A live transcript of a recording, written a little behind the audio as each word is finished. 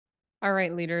All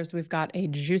right, leaders, we've got a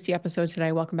juicy episode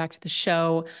today. Welcome back to the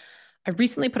show. I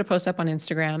recently put a post up on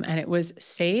Instagram and it was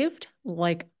saved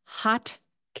like hot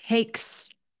cakes.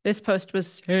 This post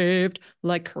was saved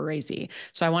like crazy.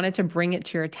 So I wanted to bring it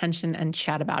to your attention and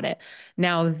chat about it.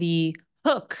 Now, the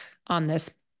hook on this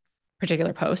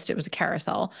particular post, it was a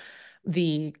carousel.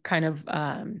 The kind of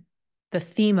the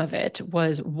theme of it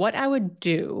was what I would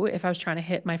do if I was trying to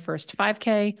hit my first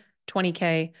 5K,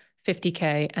 20K,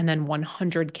 50K, and then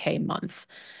 100K month.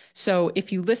 So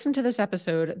if you listen to this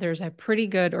episode, there's a pretty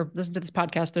good, or listen to this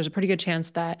podcast, there's a pretty good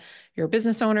chance that you're a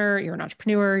business owner, you're an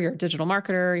entrepreneur, you're a digital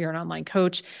marketer, you're an online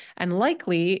coach, and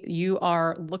likely you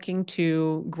are looking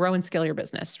to grow and scale your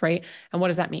business, right? And what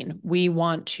does that mean? We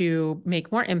want to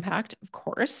make more impact, of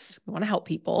course. We want to help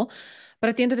people. But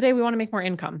at the end of the day, we want to make more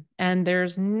income. And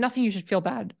there's nothing you should feel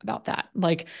bad about that.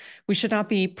 Like, we should not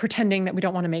be pretending that we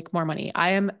don't want to make more money.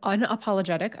 I am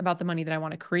unapologetic about the money that I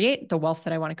want to create, the wealth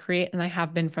that I want to create. And I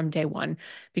have been from day one.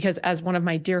 Because as one of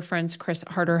my dear friends, Chris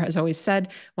Harder, has always said,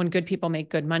 when good people make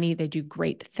good money, they do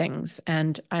great things.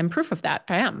 And I'm proof of that.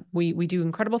 I am. We do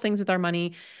incredible things with our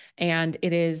money. And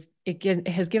it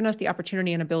has given us the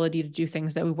opportunity and ability to do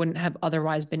things that we wouldn't have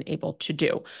otherwise been able to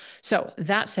do. So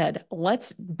that said,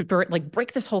 let's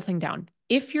break this whole thing down.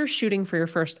 If you're shooting for your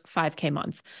first 5K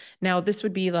month, now this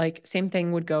would be like same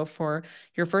thing would go for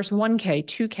your first 1K,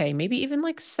 2K, maybe even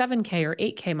like 7K or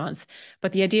 8K month.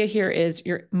 But the idea here is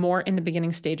you're more in the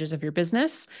beginning stages of your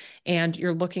business and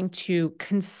you're looking to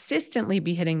consistently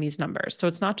be hitting these numbers. So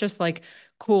it's not just like,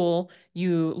 cool,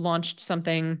 you launched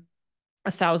something,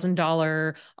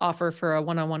 $1,000 offer for a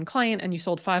one-on-one client and you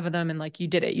sold 5 of them and like you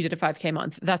did a 5K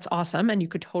month. That's awesome. And you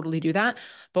could totally do that.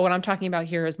 But what I'm talking about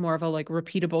here is more of a like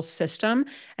repeatable system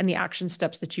and the action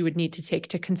steps that you would need to take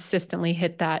to consistently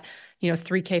hit that,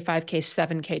 3K, 5K,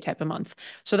 7K type of month.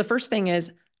 So the first thing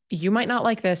is, you might not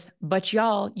like this, but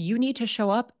y'all, you need to show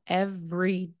up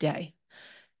every day.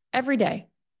 Every day.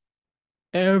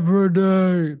 Every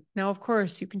day. Now, of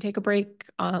course, you can take a break,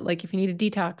 like if you need a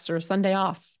detox or a Sunday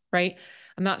off, right?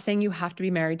 I'm not saying you have to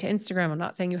be married to Instagram. I'm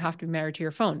not saying you have to be married to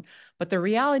your phone. But the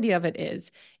reality of it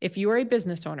is, if you are a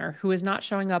business owner who is not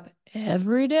showing up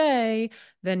every day,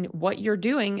 then what you're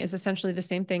doing is essentially the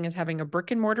same thing as having a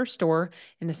brick and mortar store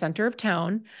in the center of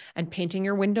town and painting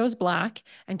your windows black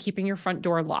and keeping your front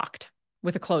door locked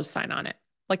with a close sign on it.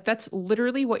 Like, that's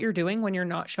literally what you're doing when you're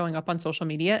not showing up on social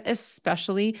media,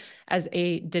 especially as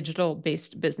a digital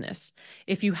based business.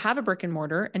 If you have a brick and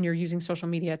mortar and you're using social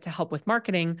media to help with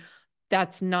marketing,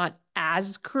 that's not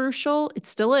as crucial. It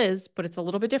still is, but it's a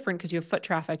little bit different because you have foot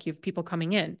traffic, you have people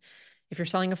coming in. If you're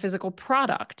selling a physical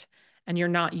product and you're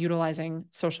not utilizing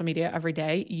social media every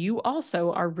day, you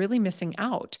also are really missing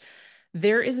out.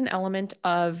 There is an element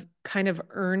of kind of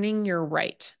earning your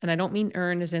right. And I don't mean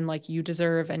earn as in like you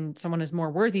deserve and someone is more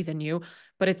worthy than you,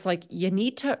 but it's like you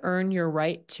need to earn your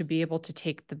right to be able to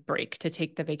take the break, to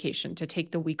take the vacation, to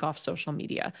take the week off social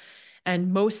media.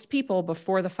 And most people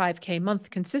before the 5K month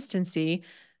consistency,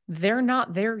 they're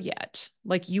not there yet.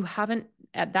 Like, you haven't,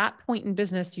 at that point in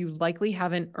business, you likely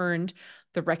haven't earned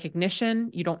the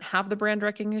recognition. You don't have the brand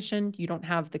recognition. You don't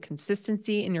have the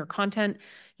consistency in your content.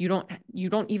 You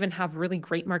don't even have really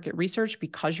great market research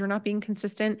because you're not being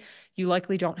consistent. You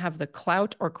likely don't have the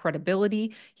clout or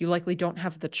credibility. You likely don't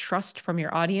have the trust from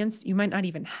your audience. You might not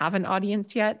even have an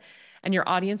audience yet. And your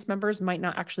audience members might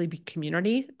not actually be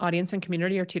community. Audience and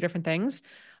community are two different things.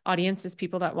 Audience is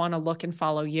people that want to look and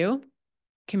follow you.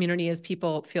 Community is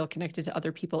people feel connected to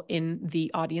other people in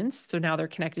the audience. So now they're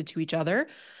connected to each other.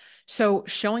 So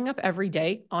showing up every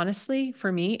day, honestly,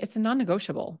 for me, it's a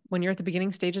non-negotiable. When you're at the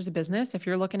beginning stages of business, if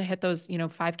you're looking to hit those,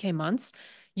 5K months,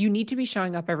 you need to be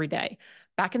showing up every day.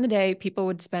 Back in the day, people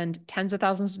would spend tens of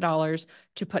thousands of dollars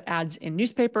to put ads in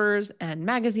newspapers and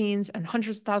magazines and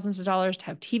hundreds of thousands of dollars to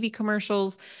have TV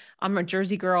commercials. I'm a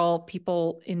Jersey girl.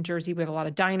 People in Jersey, we have a lot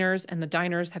of diners, and the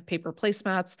diners have paper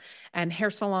placemats and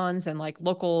hair salons and like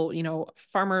local,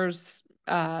 farmers,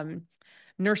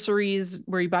 nurseries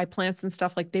where you buy plants and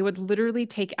stuff. Like, they would literally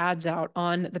take ads out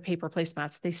on the paper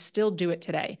placemats. They still do it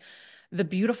today. The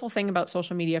beautiful thing about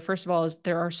social media, first of all, is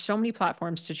there are so many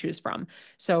platforms to choose from.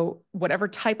 So whatever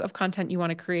type of content you want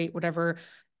to create,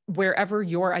 wherever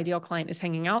your ideal client is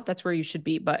hanging out, that's where you should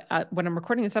be. But when I'm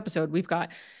recording this episode, we've got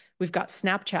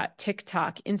Snapchat,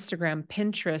 TikTok, Instagram,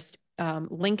 Pinterest,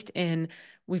 LinkedIn.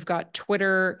 We've got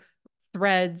Twitter,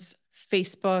 Threads,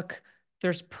 Facebook.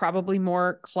 There's probably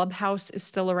more. Clubhouse is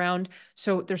still around.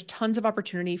 So there's tons of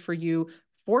opportunity for you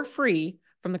for free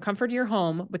from the comfort of your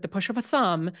home with the push of a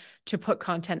thumb to put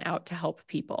content out to help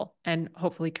people and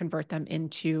hopefully convert them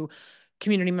into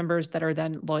community members that are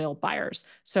then loyal buyers.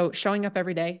 So showing up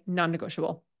every day,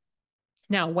 non-negotiable.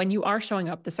 Now, when you are showing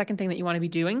up, the second thing that you want to be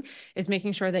doing is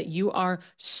making sure that you are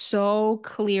so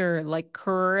clear, like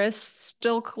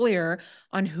crystal clear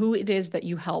on who it is that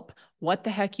you help, what the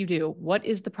heck you do, what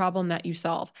is the problem that you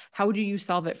solve, how do you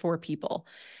solve it for people.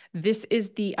 This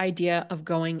is the idea of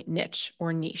going niche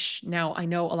or niche. Now, I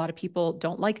know a lot of people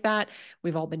don't like that.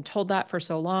 We've all been told that for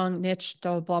so long. Niche,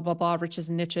 blah, blah, blah, blah, riches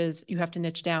and niches. You have to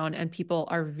niche down, and people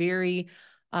are very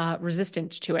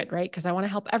resistant to it, right? Because I want to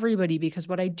help everybody, because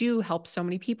what I do helps so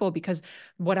many people, because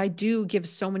what I do gives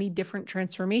so many different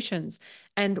transformations.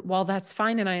 And while that's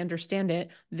fine and I understand it,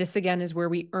 this again is where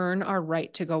we earn our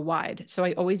right to go wide. So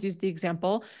I always use the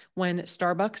example when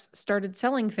Starbucks started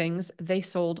selling things, they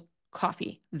sold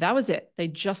coffee. That was it. They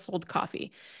just sold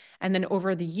coffee. And then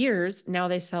over the years, now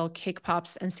they sell cake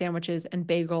pops and sandwiches and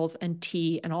bagels and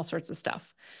tea and all sorts of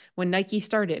stuff. When Nike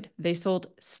started, they sold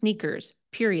sneakers,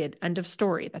 period, end of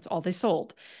story. That's all they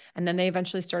sold. And then they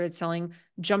eventually started selling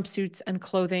jumpsuits and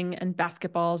clothing and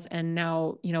basketballs and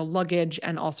now, luggage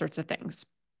and all sorts of things.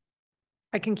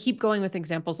 I can keep going with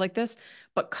examples like this,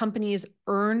 but companies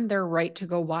earn their right to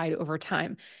go wide over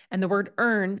time. And the word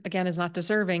earn, again, is not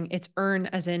deserving. It's earn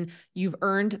as in you've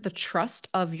earned the trust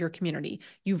of your community.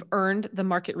 You've earned the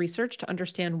market research to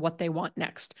understand what they want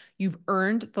next. You've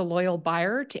earned the loyal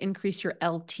buyer to increase your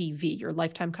LTV, your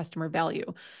lifetime customer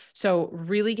value. So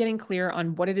really getting clear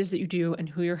on what it is that you do and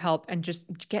who you help, and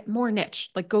just get more niche,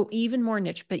 like go even more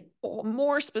niche, but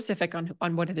more specific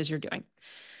on what it is you're doing.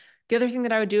 The other thing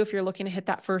that I would do if you're looking to hit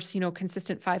that first,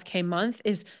 consistent 5K month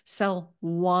is sell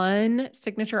one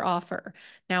signature offer.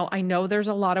 Now, I know there's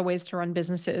a lot of ways to run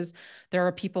businesses. There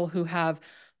are people who have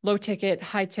low ticket,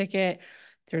 high ticket.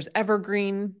 There's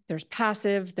evergreen, there's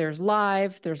passive, there's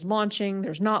live, there's launching,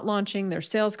 there's not launching, there's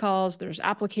sales calls, there's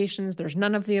applications, there's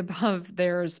none of the above.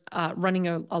 There's running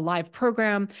a live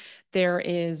program. There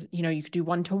is, you could do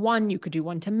one-to-one, you could do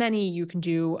one-to-many, you can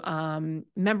do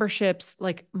memberships.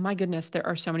 Like, my goodness, there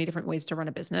are so many different ways to run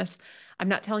a business. I'm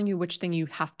not telling you which thing you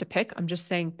have to pick. I'm just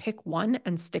saying pick one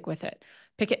and stick with it.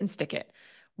 Pick it and stick it.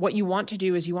 What you want to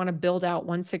do is you want to build out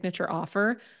one signature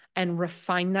offer and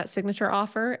refine that signature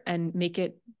offer and make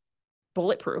it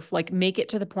bulletproof, like make it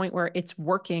to the point where it's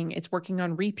working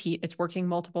on repeat, it's working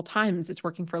multiple times, it's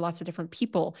working for lots of different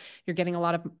people. You're getting a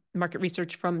lot of market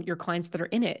research from your clients that are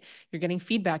in it. You're getting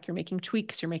feedback, you're making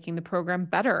tweaks, you're making the program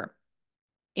better.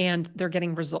 And they're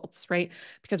getting results, right?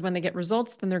 Because when they get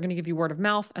results, then they're going to give you word of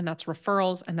mouth, and that's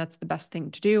referrals, and that's the best thing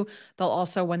to do. They'll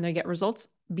also, when they get results,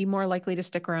 be more likely to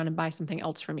stick around and buy something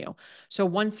else from you. So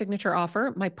one signature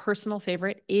offer, my personal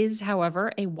favorite is,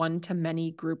 however, a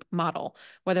one-to-many group model.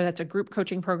 Whether that's a group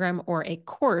coaching program or a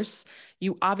course,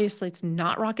 it's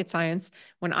not rocket science.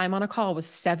 When I'm on a call with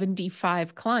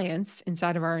 75 clients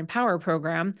inside of our Empower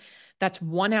program, that's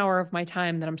 1 hour of my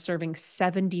time that I'm serving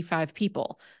 75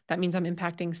 people. That means I'm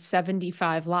impacting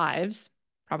 75 lives,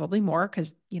 probably more,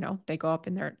 because,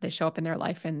 they show up in their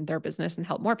life and their business and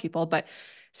help more people, but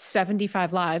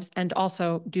 75 lives. And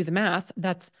also do the math.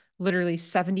 That's literally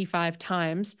 75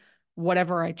 times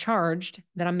whatever I charged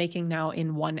that I'm making now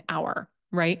in 1 hour,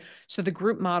 right? So the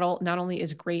group model not only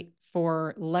is great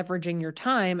for leveraging your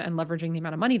time and leveraging the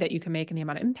amount of money that you can make and the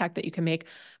amount of impact that you can make,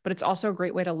 but it's also a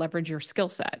great way to leverage your skill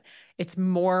set. It's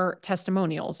more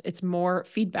testimonials, it's more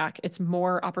feedback, it's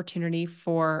more opportunity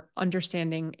for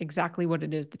understanding exactly what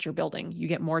it is that you're building. You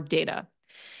get more data.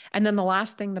 And then the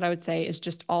last thing that I would say is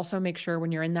just also make sure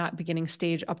when you're in that beginning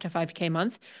stage up to 5K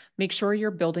month, make sure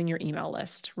you're building your email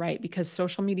list, right? Because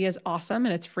social media is awesome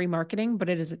and it's free marketing, but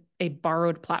it is a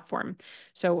borrowed platform.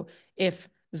 So if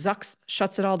Zucks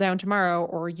shuts it all down tomorrow,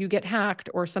 or you get hacked,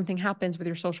 or something happens with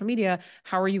your social media,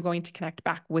 how are you going to connect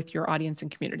back with your audience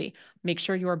and community? Make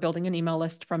sure you are building an email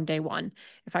list from day one.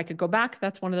 If I could go back,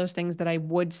 that's one of those things that I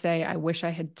would say I wish I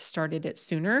had started it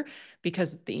sooner,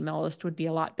 because the email list would be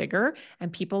a lot bigger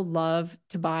and people love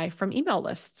to buy from email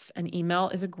lists. And email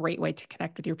is a great way to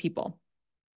connect with your people.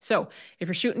 So if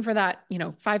you're shooting for that,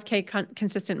 5K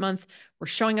consistent month, we're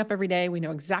showing up every day. We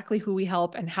know exactly who we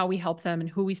help and how we help them and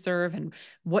who we serve and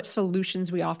what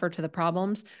solutions we offer to the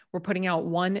problems. We're putting out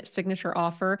one signature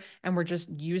offer and we're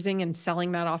just using and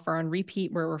selling that offer on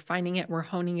repeat. We're refining it, we're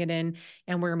honing it in,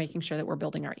 and we're making sure that we're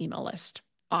building our email list.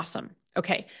 Awesome.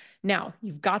 Okay. Now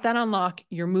you've got that on lock.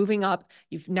 You're moving up.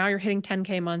 Now you're hitting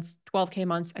 10K months, 12K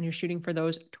months, and you're shooting for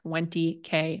those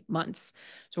 20K months.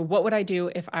 So what would I do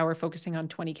if I were focusing on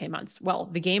 20K months? Well,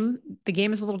 the game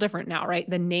is a little different now, right?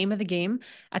 The name of the game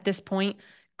at this point,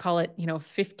 call it,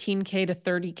 15K to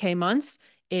 30K months,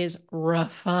 is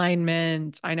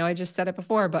refinement. I know I just said it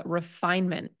before, but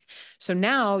refinement. So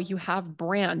now you have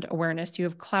brand awareness, you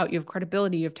have clout, you have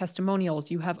credibility, you have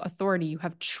testimonials, you have authority, you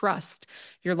have trust.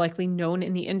 You're likely known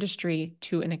in the industry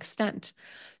to an extent.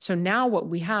 So now what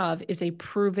we have is a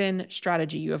proven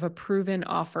strategy. You have a proven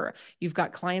offer. You've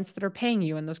got clients that are paying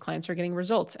you, and those clients are getting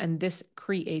results. And this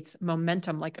creates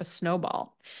momentum like a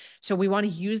snowball. So we want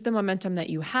to use the momentum that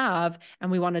you have,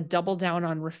 and we want to double down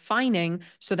on refining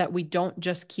so that we don't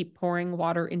just keep pouring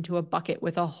water into a bucket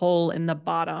with a hole in the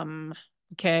bottom.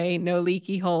 Okay, no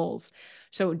leaky holes.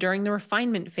 So during the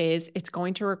refinement phase, it's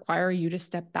going to require you to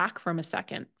step back for a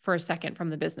second from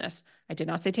the business. I did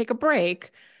not say take a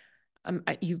break.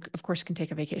 You of course can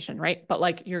take a vacation, right? But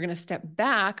like you're going to step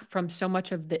back from so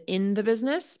much of the in the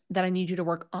business that I need you to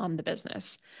work on the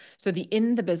business. So the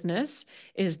in the business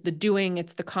is the doing,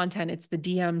 it's the content, it's the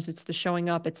DMs, it's the showing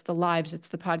up, it's the lives, it's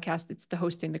the podcast, it's the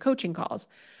hosting, the coaching calls.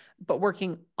 But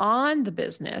working on the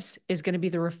business is going to be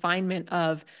the refinement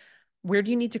of where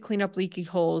do you need to clean up leaky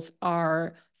holes?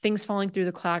 Are things falling through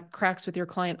the cracks with your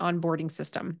client onboarding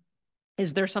system?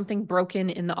 Is there something broken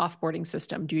in the offboarding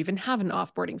system? Do you even have an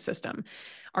offboarding system?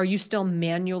 Are you still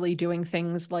manually doing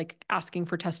things like asking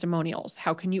for testimonials?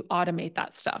 How can you automate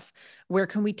that stuff? Where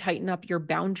can we tighten up your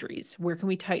boundaries? Where can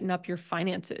we tighten up your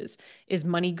finances? Is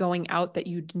money going out that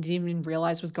you didn't even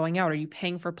realize was going out? Are you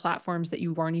paying for platforms that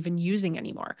you weren't even using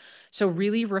anymore? So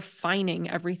really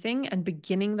refining everything and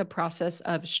beginning the process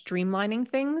of streamlining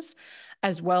things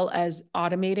as well as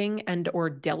automating and or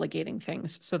delegating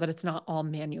things so that it's not all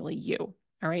manually you.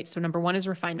 All right. So number one is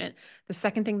refinement. The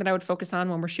second thing that I would focus on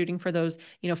when we're shooting for those,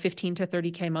 15 to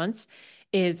 30K months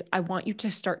is I want you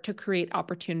to start to create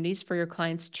opportunities for your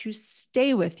clients to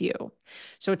stay with you.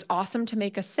 So it's awesome to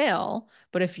make a sale,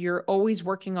 but if you're always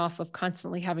working off of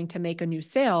constantly having to make a new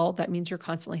sale, that means you're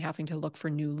constantly having to look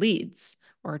for new leads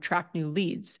or attract new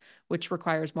leads, which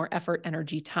requires more effort,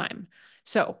 energy, time.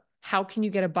 So how can you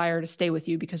get a buyer to stay with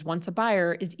you? Because once a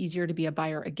buyer is easier to be a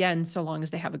buyer again, so long as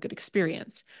they have a good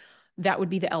experience. That would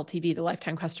be the LTV, the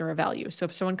lifetime customer value. So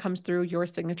if someone comes through your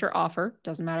signature offer,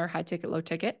 doesn't matter, high ticket, low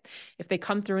ticket, if they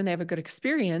come through and they have a good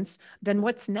experience, then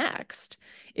what's next?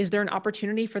 Is there an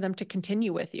opportunity for them to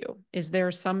continue with you? Is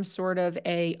there some sort of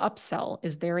a upsell?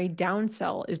 Is there a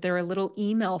downsell? Is there a little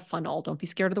email funnel? Don't be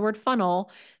scared of the word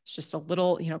funnel. It's just a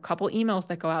little, couple emails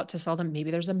that go out to sell them.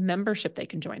 Maybe there's a membership they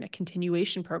can join, a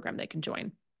continuation program they can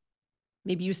join.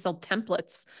 Maybe you sell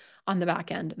templates on the back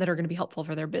end that are going to be helpful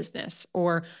for their business,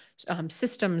 or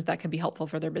systems that could be helpful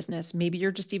for their business. Maybe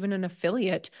you're just even an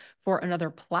affiliate for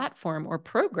another platform or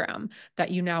program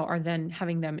that you now are then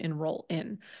having them enroll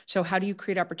in. So how do you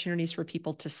create opportunities for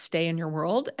people to stay in your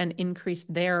world and increase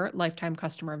their lifetime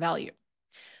customer value?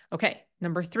 Okay,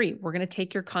 number 3, we're going to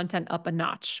take your content up a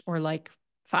notch, or like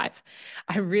 5.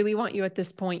 I really want you at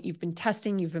this point, you've been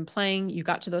testing, you've been playing, you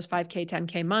got to those 5K,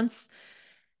 10K months.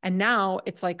 And now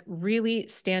it's like really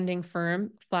standing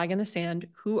firm, flag in the sand.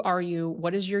 Who are you?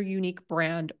 What is your unique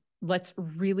brand? Let's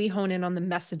really hone in on the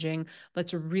messaging.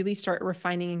 Let's really start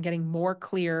refining and getting more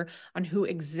clear on who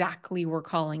exactly we're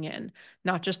calling in,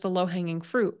 not just the low-hanging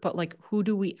fruit, but like who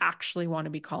do we actually want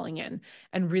to be calling in,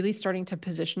 and really starting to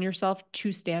position yourself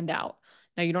to stand out.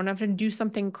 Now, you don't have to do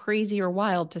something crazy or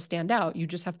wild to stand out. You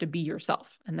just have to be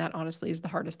yourself. And that honestly is the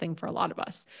hardest thing for a lot of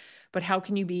us. But how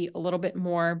can you be a little bit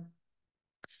more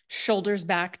shoulders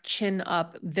back, chin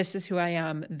up? This is who I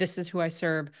am. This is who I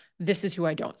serve. This is who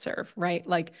I don't serve, right?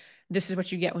 Like, this is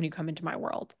what you get when you come into my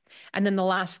world. And then the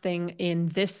last thing in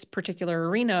this particular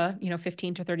arena,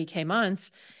 15 to 30K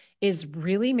months, is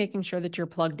really making sure that you're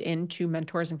plugged into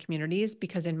mentors and communities,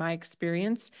 because in my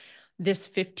experience, this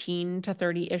 15 to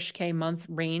 30-ish K month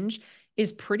range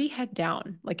is pretty head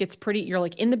down. Like you're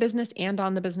like in the business and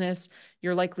on the business.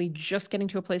 You're likely just getting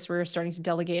to a place where you're starting to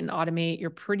delegate and automate.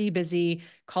 You're pretty busy.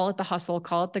 Call it the hustle,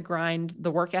 call it the grind. The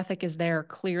work ethic is there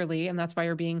clearly. And that's why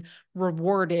you're being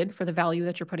rewarded for the value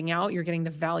that you're putting out. You're getting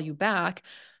the value back,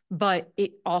 but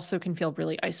it also can feel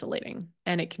really isolating,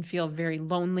 and it can feel very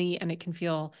lonely, and it can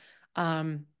feel,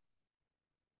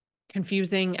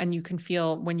 confusing, and you can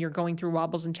feel when you're going through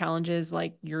wobbles and challenges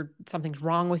like something's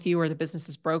wrong with you, or the business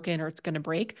is broken, or it's going to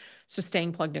break. So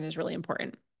staying plugged in is really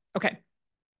important. Okay.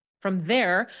 From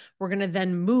there, we're going to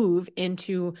then move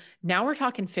into, now we're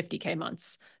talking 50K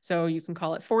months. So you can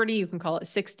call it 40, you can call it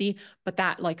 60, but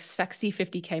that like sexy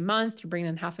 50K month, you're bringing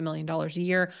in $500,000 a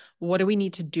year. What do we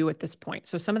need to do at this point?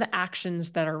 So some of the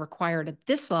actions that are required at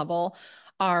this level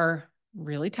are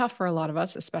really tough for a lot of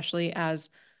us, especially as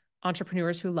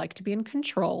entrepreneurs who like to be in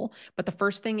control. But the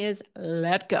first thing is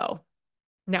let go.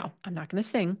 Now, I'm not going to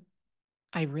sing.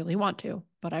 I really want to,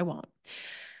 but I won't.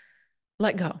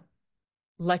 Let go.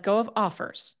 let go of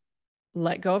offers,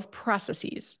 let go of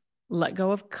processes, let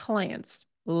go of clients,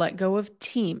 let go of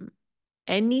team.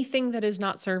 Anything that is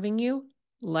not serving you,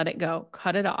 let it go,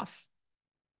 cut it off.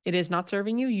 It is not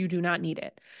serving you. You do not need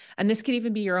it. And this could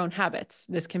even be your own habits.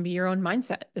 This can be your own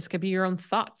mindset. This could be your own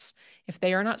thoughts. If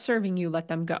they are not serving you, let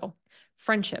them go.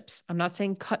 Friendships. I'm not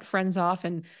saying cut friends off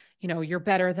and, you're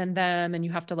better than them and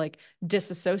you have to like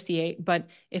disassociate. But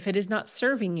if it is not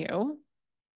serving you,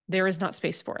 there is not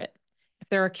space for it. If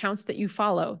there are accounts that you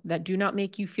follow that do not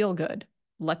make you feel good,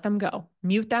 let them go,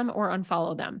 mute them or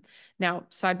unfollow them. Now,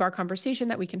 sidebar conversation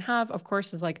that we can have, of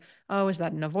course, is like, oh, is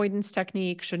that an avoidance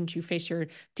technique? Shouldn't you face your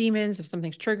demons? If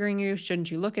something's triggering you, shouldn't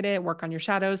you look at it, work on your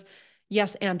shadows?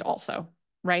 Yes, and also,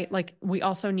 right? Like we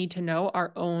also need to know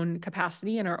our own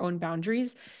capacity and our own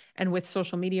boundaries. And with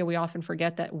social media, we often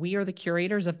forget that we are the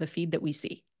curators of the feed that we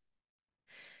see.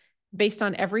 Based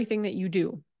on everything that you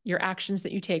do, your actions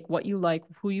that you take, what you like,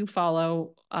 who you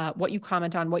follow, what you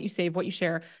comment on, what you save, what you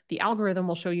share, the algorithm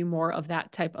will show you more of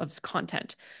that type of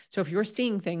content. So if you're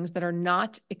seeing things that are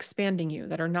not expanding you,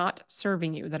 that are not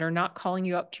serving you, that are not calling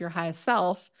you up to your highest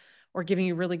self or giving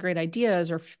you really great ideas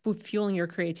or fueling your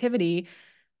creativity,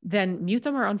 then mute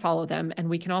them or unfollow them. And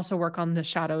we can also work on the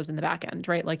shadows in the back end,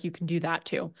 right? Like you can do that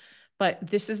too. But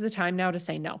this is the time now to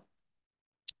say no.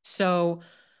 So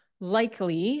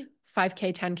likely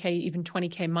 5K, 10K, even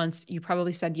 20K months, you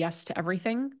probably said yes to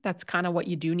everything. That's kind of what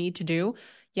you do need to do.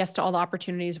 Yes to all the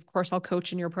opportunities. Of course, I'll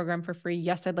coach in your program for free.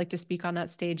 Yes, I'd like to speak on that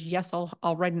stage. Yes,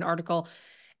 I'll write an article.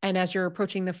 And as you're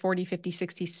approaching the 40, 50,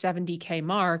 60, 70K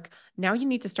mark, now you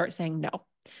need to start saying no.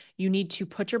 You need to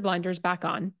put your blinders back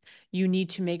on. You need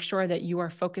to make sure that you are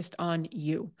focused on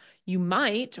you. You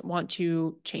might want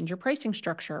to change your pricing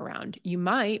structure around. You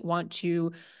might want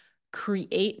to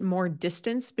create more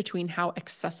distance between how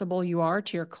accessible you are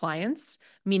to your clients,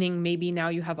 meaning maybe now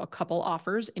you have a couple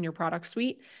offers in your product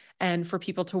suite. And for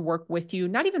people to work with you,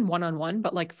 not even one-on-one,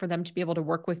 but like for them to be able to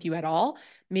work with you at all,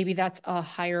 maybe that's a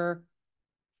higher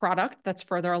product that's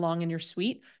further along in your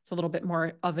suite. It's a little bit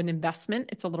more of an investment.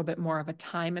 It's a little bit more of a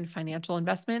time and financial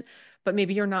investment, but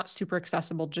maybe you're not super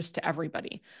accessible just to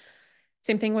everybody.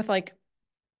 Same thing with like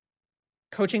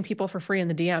coaching people for free in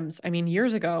the DMs. I mean,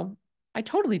 years ago, I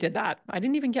totally did that. I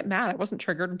didn't even get mad. I wasn't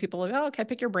triggered when people were like, oh, okay,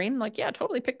 pick your brain. I'm like, yeah,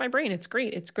 totally pick my brain. It's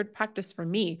great. It's good practice for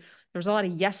me. There was a lot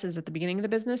of yeses at the beginning of the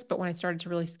business, but when I started to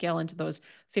really scale into those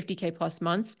 50K plus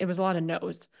months, it was a lot of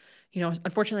no's.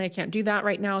 Unfortunately, I can't do that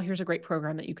right now. Here's a great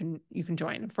program that you can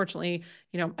join. Unfortunately,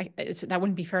 that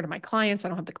wouldn't be fair to my clients. I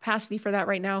don't have the capacity for that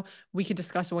right now. We could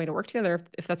discuss a way to work together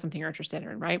if that's something you're interested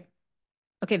in, right?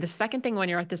 Okay, the second thing when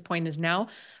you're at this point is now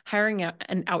hiring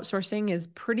and outsourcing is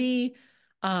pretty,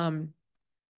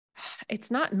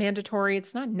 it's not mandatory,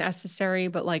 it's not necessary,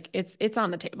 but like it's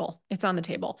on the table. It's on the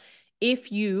table.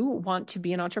 If you want to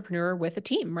be an entrepreneur with a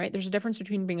team, right? There's a difference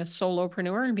between being a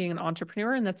solopreneur and being an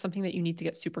entrepreneur, and that's something that you need to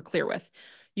get super clear with.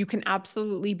 You can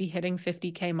absolutely be hitting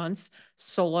 50K months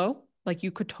solo. Like you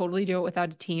could totally do it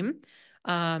without a team.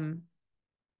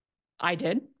 I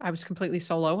did. I was completely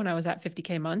solo when I was at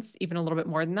 50K months, even a little bit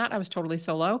more than that. I was totally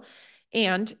solo.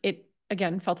 And it,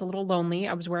 again, felt a little lonely.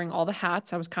 I was wearing all the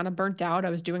hats. I was kind of burnt out.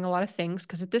 I was doing a lot of things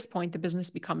because at this point, the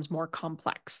business becomes more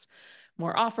complex,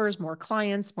 more offers, more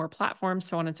clients, more platforms,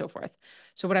 so on and so forth.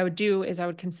 So, what I would do is I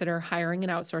would consider hiring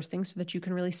and outsourcing so that you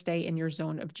can really stay in your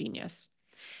zone of genius.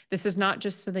 This is not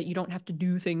just so that you don't have to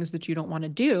do things that you don't want to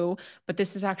do, but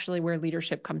this is actually where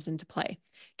leadership comes into play.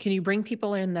 Can you bring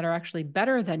people in that are actually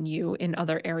better than you in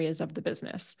other areas of the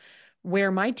business?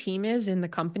 Where my team is in the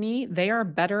company, they are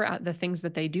better at the things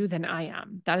that they do than I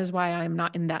am. That is why I'm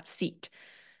not in that seat.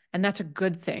 And that's a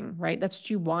good thing, right? That's what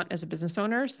you want as a business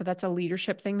owner. So that's a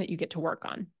leadership thing that you get to work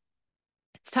on.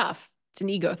 It's tough. It's an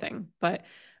ego thing, but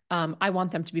I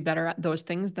want them to be better at those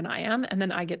things than I am. And then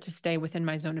I get to stay within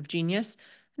my zone of genius.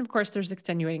 And of course, there's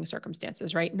extenuating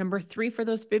circumstances, right? Number 3 for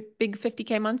those big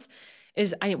 50K months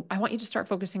is I want you to start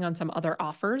focusing on some other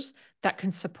offers that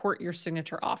can support your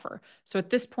signature offer. So at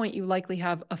this point, you likely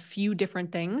have a few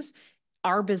different things.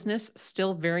 Our business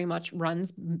still very much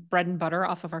runs bread and butter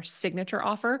off of our signature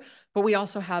offer, but we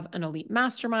also have an elite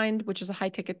mastermind, which is a high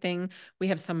ticket thing. We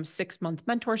have some 6-month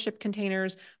mentorship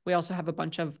containers. We also have a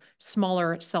bunch of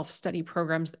smaller self-study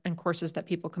programs and courses that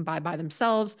people can buy by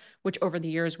themselves, which over the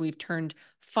years we've turned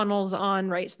funnels on,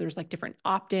 right? So there's like different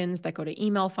opt-ins that go to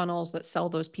email funnels that sell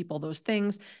those people those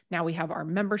things. Now we have our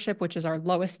membership, which is our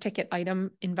lowest ticket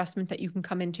item investment that you can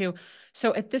come into.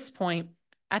 So at this point,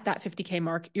 at that 50K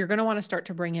mark, you're going to want to start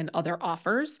to bring in other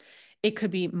offers. It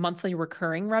could be monthly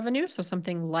recurring revenue, so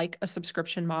something like a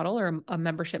subscription model or a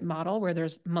membership model where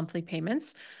there's monthly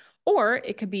payments, Or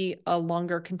it could be a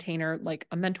longer container, like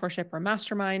a mentorship or a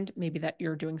mastermind, maybe that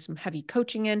you're doing some heavy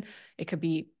coaching in. It could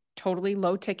be totally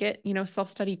low ticket,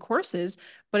 self-study courses,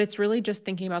 but it's really just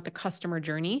thinking about the customer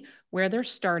journey, where they're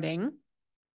starting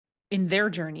in their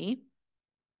journey,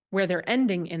 where they're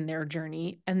ending in their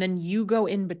journey. And then you go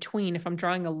in between. If I'm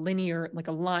drawing a linear, like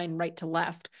a line right to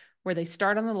left, where they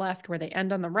start on the left, where they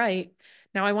end on the right.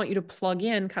 Now I want you to plug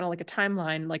in kind of like a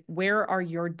timeline, like where are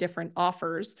your different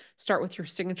offers? Start with your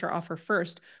signature offer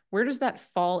first. Where does that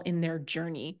fall in their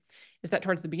journey? Is that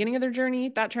towards the beginning of their journey,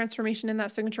 that transformation in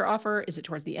that signature offer? Is it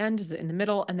towards the end? Is it in the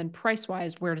middle? And then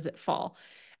price-wise, where does it fall?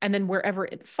 And then wherever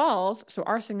it falls, so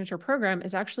our signature program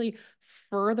is actually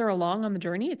further along on the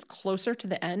journey. It's closer to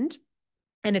the end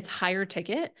and it's higher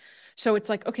ticket. So it's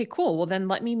like, okay, cool. Well, then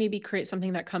let me maybe create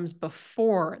something that comes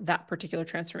before that particular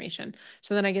transformation.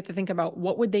 So then I get to think about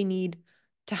what would they need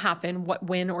to happen? What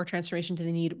win or transformation do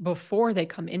they need before they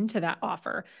come into that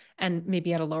offer, and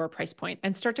maybe at a lower price point,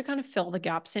 and start to kind of fill the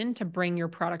gaps in to bring your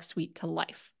product suite to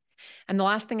life. And the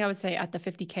last thing I would say at the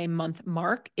 50K month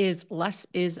mark is less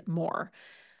is more.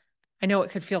 I know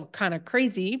it could feel kind of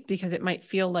crazy because it might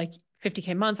feel like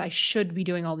 50K month, I should be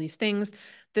doing all these things.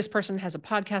 This person has a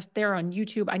podcast, they're on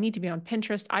YouTube. I need to be on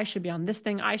Pinterest. I should be on this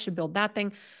thing. I should build that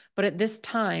thing. But at this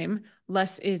time,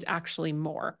 less is actually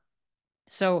more.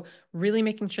 So really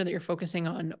making sure that you're focusing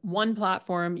on one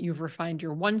platform, you've refined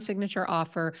your one signature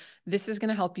offer. This is going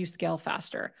to help you scale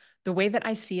faster. The way that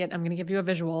I see it, I'm going to give you a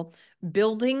visual.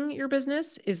 Building your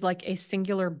business is like a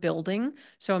singular building.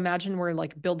 So imagine we're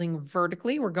like building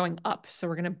vertically, we're going up. So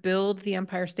we're going to build the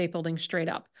Empire State Building straight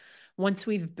up. Once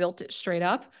we've built it straight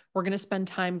up, we're going to spend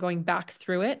time going back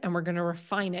through it and we're going to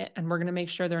refine it and we're going to make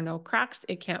sure there are no cracks.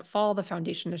 It can't fall. The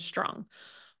foundation is strong.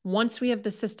 Once we have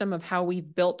the system of how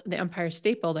we've built the Empire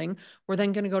State Building, we're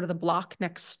then going to go to the block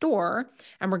next door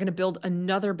and we're going to build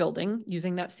another building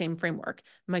using that same framework.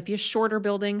 It might be a shorter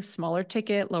building, smaller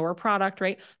ticket, lower product,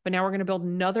 right? But now we're going to build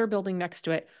another building next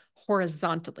to it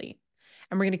horizontally.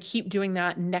 And we're going to keep doing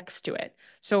that next to it.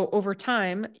 So over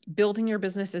time, building your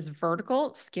business is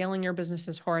vertical, scaling your business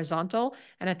is horizontal.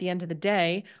 And at the end of the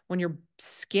day, when you're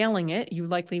scaling it, you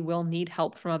likely will need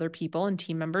help from other people and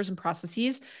team members and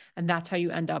processes. And that's how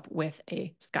you end up with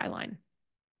a skyline.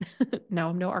 Now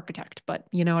I'm no architect, but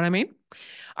you know what I mean?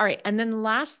 All right. And then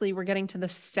lastly, we're getting to the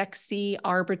sexy,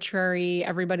 arbitrary,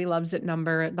 everybody loves it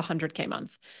number, the 100K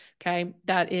month. Okay.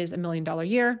 That is $1 million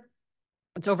year.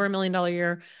 It's over $1 million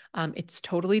year. It's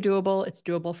totally doable. It's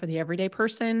doable for the everyday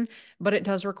person, but it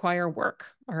does require work.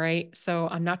 All right. So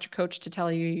I'm not your coach to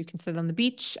tell you you can sit on the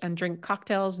beach and drink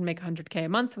cocktails and make 100K a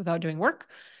month without doing work.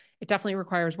 It definitely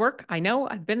requires work. I know,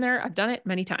 I've been there. I've done it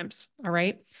many times. All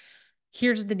right.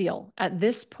 Here's the deal. At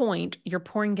this point, you're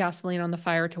pouring gasoline on the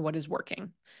fire to what is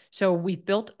working. So we've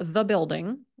built the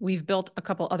building. We've built a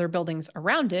couple other buildings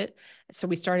around it. So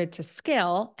we started to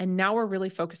scale, and now we're really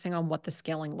focusing on what the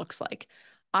scaling looks like.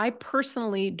 I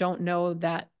personally don't know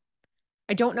that.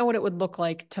 I don't know what it would look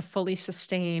like to fully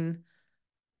sustain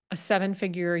a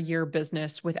 7-figure a year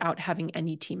business without having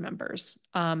any team members.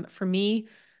 For me,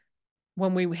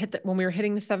 when we were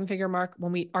hitting the 7-figure mark,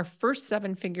 our first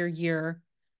 7-figure year,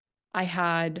 I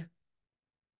had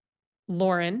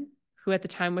Lauren, who at the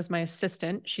time was my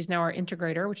assistant. She's now our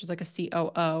integrator, which is like a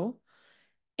COO.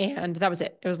 And that was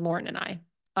it. It was Lauren and I.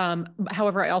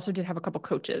 However, I also did have a couple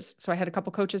coaches. So I had a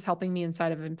couple coaches helping me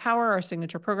inside of Empower, our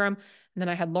signature program. And then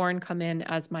I had Lauren come in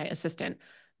as my assistant.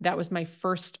 That was my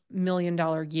first $1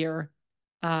 million year,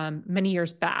 many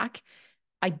years back.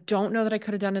 I don't know that I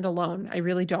could have done it alone. I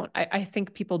really don't. I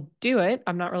think people do it.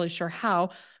 I'm not really sure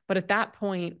how, but at that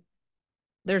point,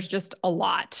 there's just a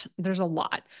lot. There's a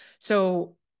lot.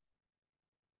 So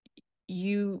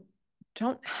you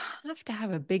don't have to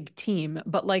have a big team,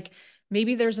 but like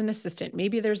maybe there's an assistant,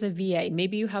 maybe there's a VA,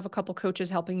 maybe you have a couple coaches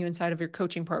helping you inside of your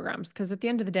coaching programs. Because at the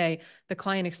end of the day, the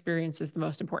client experience is the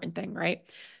most important thing, right?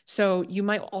 So you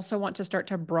might also want to start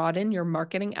to broaden your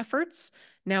marketing efforts.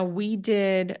 Now, we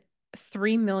did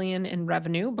 3 million in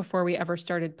revenue before we ever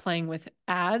started playing with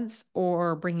ads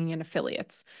or bringing in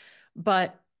affiliates.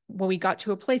 But when we got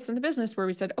to a place in the business where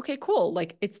we said, okay, cool,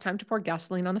 like it's time to pour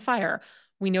gasoline on the fire.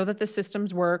 We know that the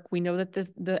systems work. We know that the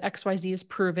XYZ is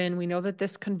proven. We know that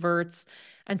this converts.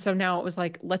 And so now it was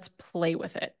like, let's play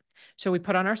with it. So we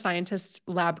put on our scientist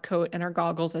lab coat and our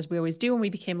goggles, as we always do, and we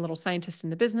became little scientists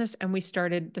in the business. And we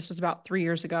started, this was about 3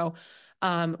 years ago,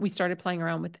 we started playing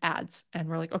around with ads, and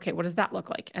we're like, okay, what does that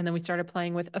look like? And then we started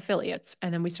playing with affiliates,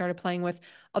 and then we started playing with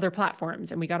other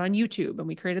platforms, and we got on YouTube and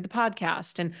we created the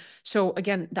podcast. And so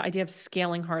again, the idea of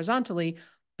scaling horizontally,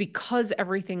 because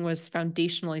everything was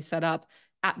foundationally set up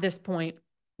at this point,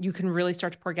 you can really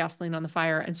start to pour gasoline on the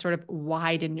fire and sort of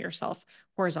widen yourself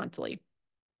horizontally.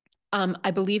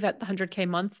 I believe at the 100K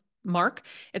month mark,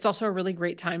 it's also a really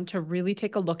great time to really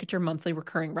take a look at your monthly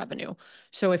recurring revenue.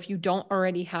 So if you don't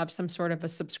already have some sort of a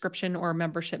subscription or a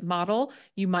membership model,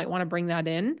 you might want to bring that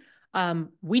in.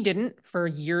 We didn't for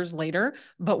years later,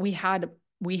 but we had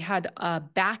a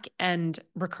back end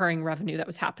recurring revenue that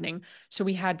was happening. So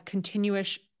we had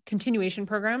continuation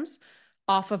programs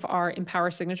off of our Empower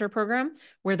Signature program,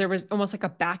 where there was almost like a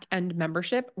back end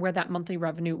membership where that monthly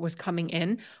revenue was coming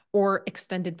in, or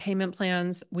extended payment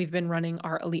plans. We've been running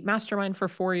our Elite Mastermind for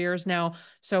 4 years now.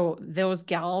 So those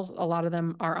gals, a lot of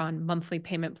them are on monthly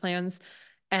payment plans,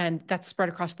 and that's spread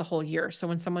across the whole year. So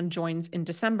when someone joins in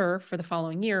December for the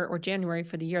following year or January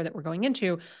for the year that we're going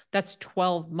into, that's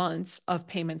 12 months of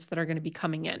payments that are going to be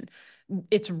coming in.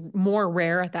 It's more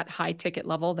rare at that high ticket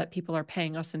level that people are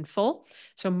paying us in full.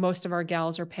 So most of our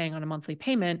gals are paying on a monthly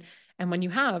payment. And when you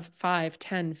have 5,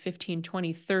 10, 15,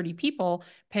 20, 30 people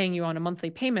paying you on a monthly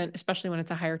payment, especially when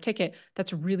it's a higher ticket,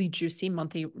 that's really juicy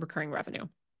monthly recurring revenue.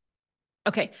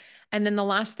 Okay. And then the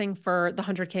last thing for the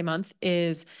 100K month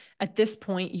is at this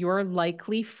point, you're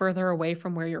likely further away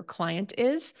from where your client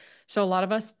is. So a lot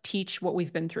of us teach what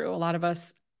we've been through. A lot of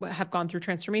us have gone through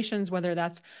transformations, whether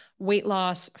that's weight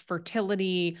loss,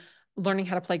 fertility, learning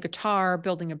how to play guitar,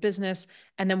 building a business.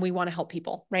 And then we want to help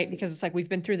people, right? Because it's like we've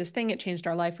been through this thing, it changed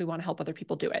our life. We want to help other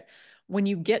people do it. When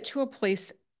you get to a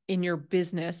place in your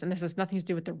business, and this has nothing to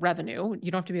do with the revenue, you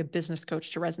don't have to be a business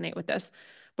coach to resonate with this.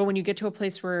 But when you get to a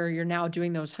place where you're now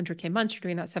doing those 100K months, you're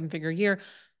doing that 7-figure year,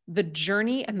 the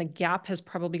journey and the gap has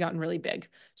probably gotten really big.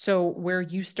 So where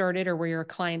you started or where your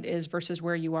client is versus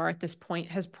where you are at this point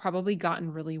has probably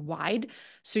gotten really wide.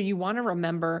 So you want to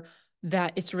remember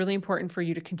that it's really important for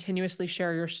you to continuously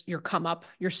share your come up,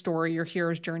 your story, your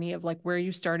hero's journey of like where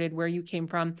you started, where you came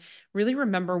from. Really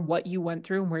remember what you went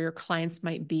through and where your clients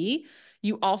might be.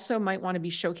 You also might want to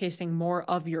be showcasing more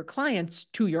of your clients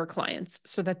to your clients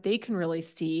so that they can really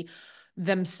see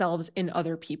themselves in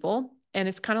other people. And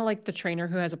it's kind of like the trainer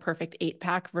who has a perfect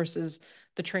 8-pack versus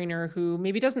the trainer who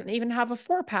maybe doesn't even have a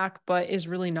 4-pack, but is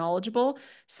really knowledgeable.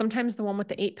 Sometimes the one with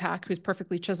the 8-pack who's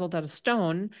perfectly chiseled out of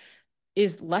stone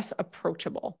is less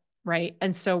approachable, right?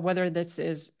 And so whether this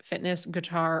is fitness,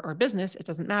 guitar, or business, it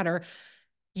doesn't matter.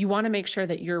 You want to make sure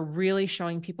that you're really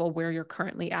showing people where you're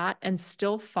currently at and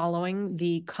still following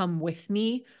the come with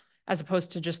me as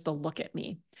opposed to just the look at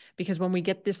me. Because when we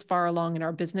get this far along in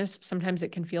our business, sometimes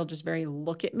it can feel just very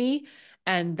look at me.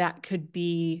 And that could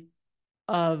be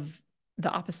of the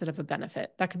opposite of a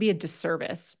benefit. That could be a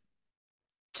disservice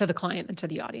to the client and to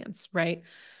the audience, right?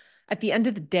 At the end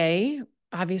of the day,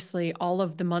 obviously, all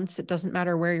of the months, it doesn't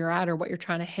matter where you're at or what you're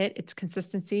trying to hit. It's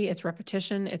consistency, it's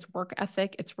repetition, it's work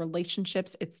ethic, it's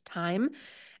relationships, it's time.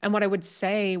 And what I would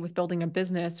say with building a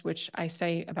business, which I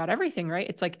say about everything, right?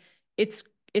 It's like, it's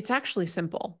actually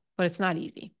simple, but it's not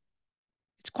easy.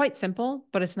 It's quite simple,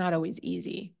 but it's not always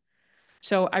easy.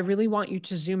 So I really want you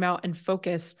to zoom out and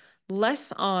focus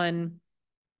less on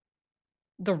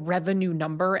the revenue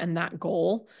number and that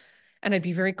goal. And I'd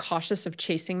be very cautious of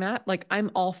chasing that. Like I'm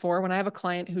all for when I have a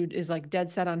client who is like dead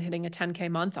set on hitting a 10K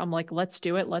month, I'm like, let's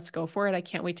do it. Let's go for it. I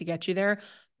can't wait to get you there.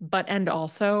 But, and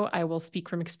also I will speak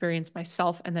from experience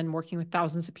myself and then working with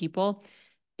thousands of people.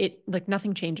 It like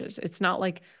nothing changes. It's not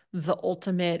like the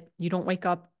ultimate, you don't wake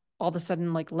up all of a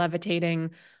sudden like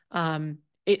levitating.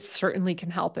 It certainly can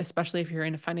help, especially if you're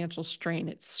in a financial strain.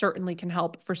 It certainly can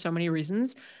help for so many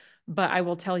reasons. But I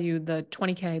will tell you the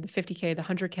 20K, the 50K, the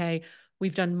 100K,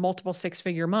 we've done multiple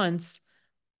 6-figure months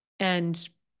and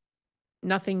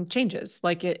nothing changes.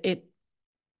 Like it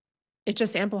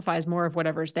just amplifies more of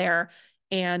whatever's there.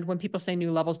 And when people say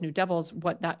new levels, new devils,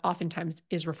 what that oftentimes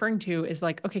is referring to is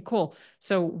like, okay, cool.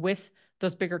 So with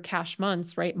those bigger cash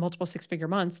months, right? Multiple 6-figure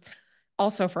months,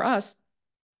 also for us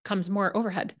comes more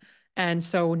overhead. And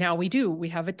so now we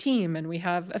have a team and we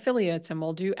have affiliates and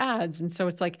we'll do ads. And so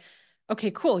it's like, okay,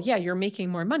 cool. Yeah, you're making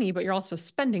more money, but you're also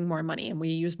spending more money and we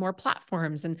use more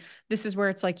platforms. And this is where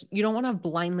it's like, you don't want to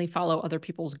blindly follow other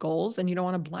people's goals and you don't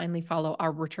want to blindly follow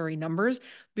arbitrary numbers,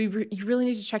 but you really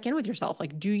need to check in with yourself.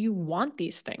 Like, do you want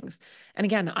these things? And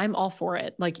again, I'm all for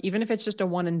it. Like, even if it's just a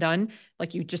one and done,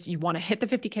 like you want to hit the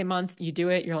 50K month, you do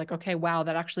it. You're like, okay, wow,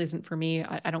 that actually isn't for me.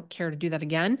 I don't care to do that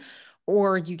again.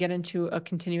 Or you get into a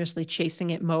continuously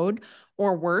chasing it mode,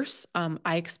 or worse.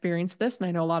 I experienced this, and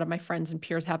I know a lot of my friends and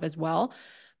peers have as well.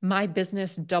 My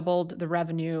business doubled the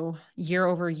revenue year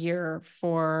over year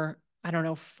for, I don't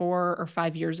know, 4 or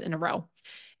 5 years in a row.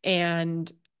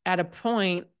 And at a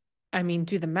point, I mean,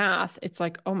 do the math, it's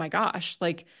like, oh my gosh,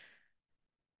 like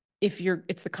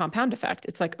it's the compound effect.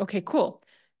 It's like, okay, cool.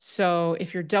 So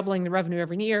if you're doubling the revenue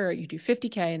every year, you do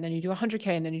 50K and then you do 100K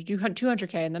and then you do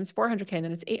 200K and then it's 400K and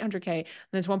then it's 800K and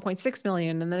then it's 1.6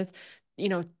 million and then it's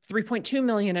 3.2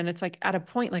 million. And it's like at a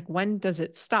point, like when does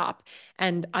it stop?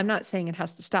 And I'm not saying it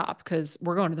has to stop because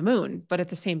we're going to the moon, but at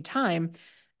the same time,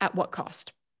 at what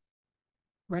cost?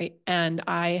 Right. And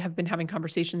I have been having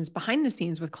conversations behind the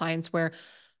scenes with clients where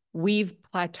we've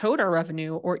plateaued our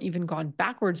revenue or even gone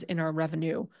backwards in our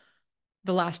revenue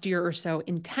the last year or so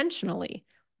intentionally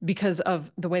because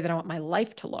of the way that I want my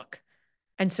life to look.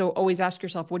 And so always ask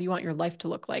yourself, what do you want your life to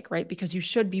look like, right? Because you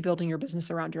should be building your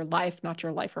business around your life, not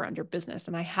your life around your business.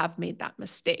 And I have made that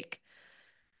mistake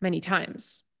many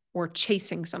times, or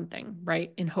chasing something,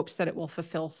 right, in hopes that it will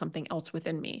fulfill something else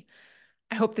within me.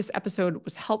 I hope this episode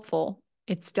was helpful.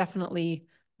 It's definitely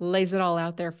lays it all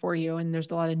out there for you. And there's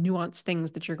a lot of nuanced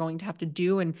things that you're going to have to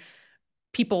do, and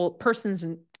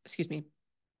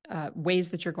ways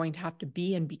that you're going to have to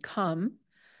be and become.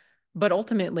 But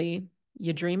ultimately,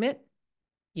 you dream it,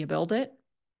 you build it,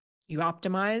 you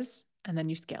optimize, and then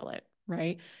you scale it,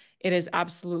 right? It is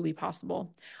absolutely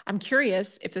possible. I'm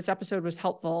curious if this episode was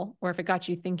helpful or if it got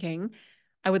you thinking.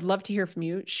 I would love to hear from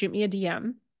you. Shoot me a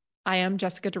DM. I am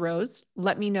Jessica DeRose.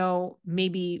 Let me know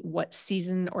maybe what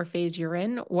season or phase you're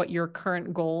in, what your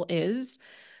current goal is.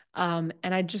 And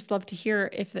I'd just love to hear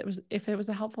if it was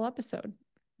a helpful episode. And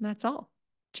that's all.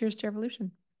 Cheers to your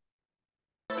evolution.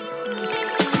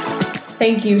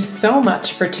 Thank you so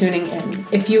much for tuning in.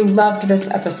 If you loved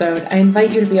this episode, I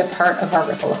invite you to be a part of our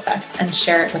ripple effect and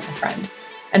share it with a friend.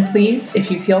 And please, if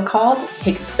you feel called,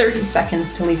 take 30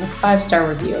 seconds to leave a 5-star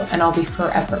review, and I'll be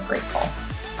forever grateful.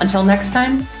 Until next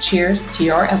time, cheers to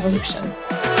your evolution.